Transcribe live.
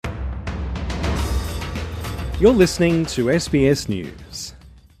You're listening to SBS News.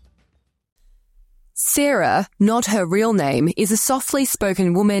 Sarah, not her real name, is a softly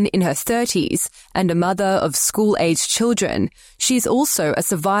spoken woman in her 30s and a mother of school-aged children. She's also a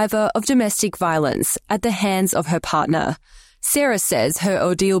survivor of domestic violence at the hands of her partner. Sarah says her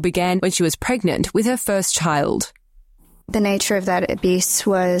ordeal began when she was pregnant with her first child. The nature of that abuse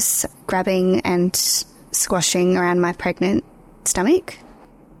was grabbing and squashing around my pregnant stomach.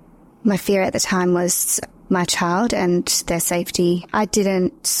 My fear at the time was my child and their safety. I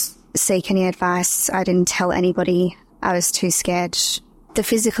didn't seek any advice. I didn't tell anybody. I was too scared. The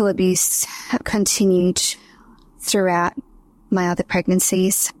physical abuse continued throughout my other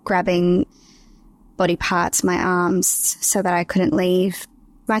pregnancies, grabbing body parts, my arms, so that I couldn't leave.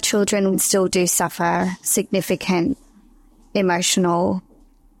 My children still do suffer significant emotional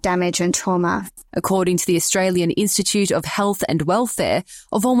damage and trauma. According to the Australian Institute of Health and Welfare,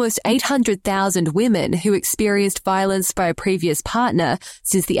 of almost 800,000 women who experienced violence by a previous partner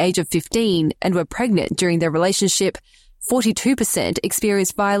since the age of 15 and were pregnant during their relationship, 42%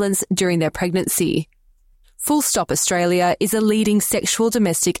 experienced violence during their pregnancy. Full Stop Australia is a leading sexual,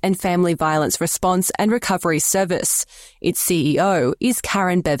 domestic and family violence response and recovery service. Its CEO is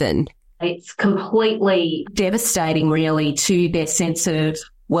Karen Bevan. It's completely devastating, really, to their sense of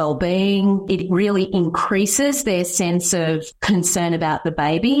well-being. It really increases their sense of concern about the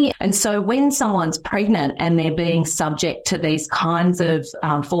baby. And so when someone's pregnant and they're being subject to these kinds of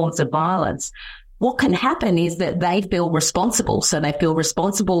forms of violence, what can happen is that they feel responsible. So they feel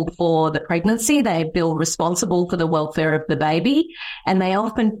responsible for the pregnancy, they feel responsible for the welfare of the baby, and they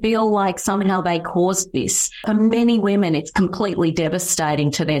often feel like somehow they caused this. For many women, it's completely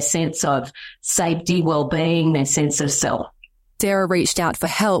devastating to their sense of safety, well-being, their sense of self. Sarah reached out for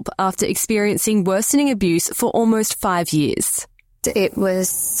help after experiencing worsening abuse for almost 5 years. It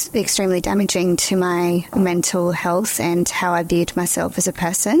was extremely damaging to my mental health and how I viewed myself as a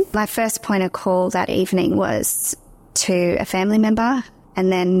person. My first point of call that evening was to a family member,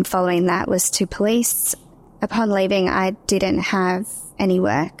 and then following that was to police. Upon leaving, I didn't have any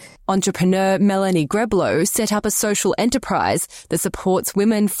work. Entrepreneur Melanie Greblow set up a social enterprise that supports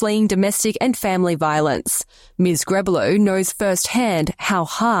women fleeing domestic and family violence. Ms. Greblow knows firsthand how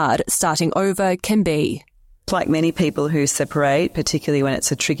hard starting over can be. Like many people who separate, particularly when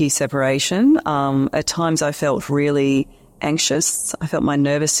it's a tricky separation, at times I felt really anxious. I felt my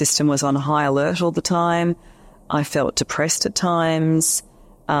nervous system was on high alert all the time. I felt depressed at times,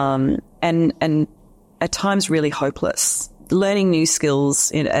 and at times really hopeless. Learning new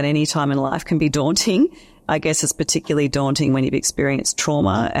skills at any time in life can be daunting. I guess it's particularly daunting when you've experienced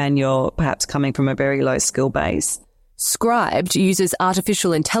trauma and you're perhaps coming from a very low skill base. Scribed uses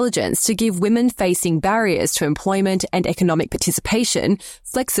artificial intelligence to give women facing barriers to employment and economic participation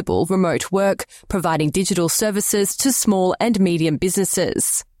flexible remote work, providing digital services to small and medium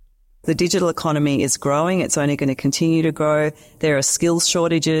businesses. The digital economy is growing. It's only going to continue to grow. There are skills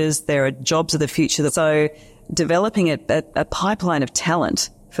shortages. There are jobs of the future. So developing a pipeline of talent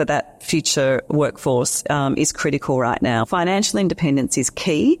for that future workforce is critical right now. Financial independence is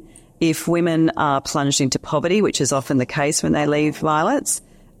key. If women are plunged into poverty, which is often the case when they leave violence,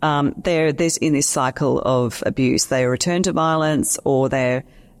 there's in this cycle of abuse. They return to violence or they're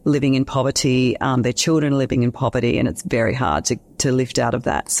living in poverty, their children are living in poverty, and it's very hard to lift out of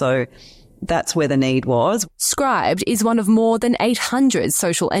that. So that's where the need was. Scribed is one of more than 800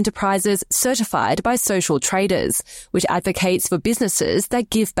 social enterprises certified by Social Traders, which advocates for businesses that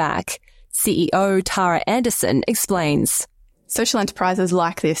give back. CEO Tara Anderson explains. Social enterprises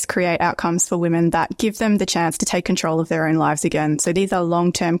like this create outcomes for women that give them the chance to take control of their own lives again. So these are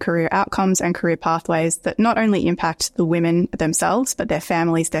long-term career outcomes and career pathways that not only impact the women themselves, but their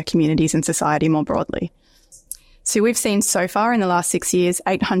families, their communities and society more broadly. So we've seen so far in the last 6 years,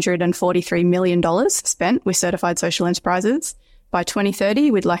 $843 million spent with certified social enterprises. By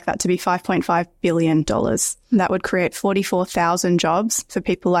 2030, we'd like that to be $5.5 billion. That would create 44,000 jobs for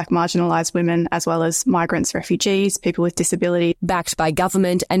people like marginalised women, as well as migrants, refugees, people with disability. Backed by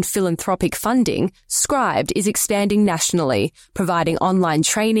government and philanthropic funding, Scribed is expanding nationally, providing online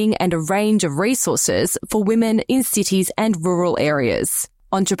training and a range of resources for women in cities and rural areas.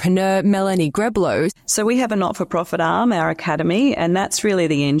 Entrepreneur Melanie Greblow. So we have a not-for-profit arm, our academy, and that's really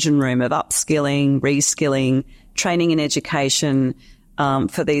the engine room of upskilling, reskilling, training and education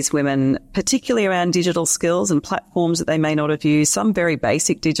for these women, particularly around digital skills and platforms that they may not have used, some very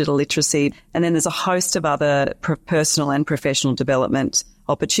basic digital literacy. And then there's a host of other personal and professional development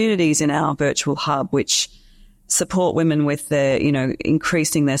opportunities in our virtual hub, which support women with their,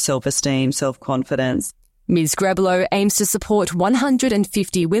 increasing their self-esteem, self-confidence. Ms. Greblo aims to support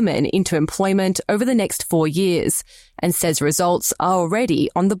 150 women into employment over the next 4 years and says results are already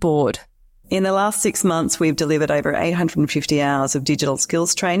on the board. In the last 6 months, we've delivered over 850 hours of digital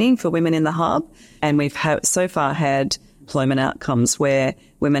skills training for women in the hub, and we've so far had employment outcomes where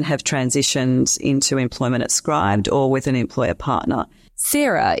women have transitioned into employment at Scribed or with an employer partner.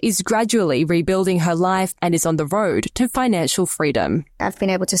 Sarah is gradually rebuilding her life and is on the road to financial freedom. I've been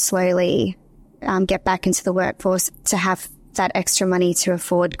able to slowly get back into the workforce to have that extra money to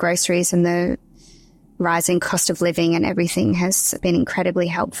afford groceries, and the rising cost of living and everything has been incredibly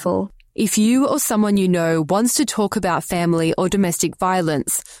helpful. If you or someone you know wants to talk about family or domestic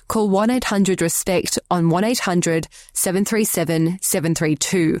violence, call 1-800-RESPECT on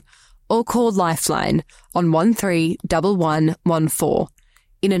 1-800-737-732 or call Lifeline on 131114.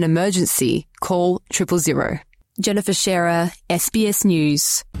 In an emergency, call 000. Jennifer Scherer, SBS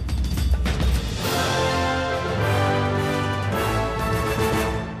News.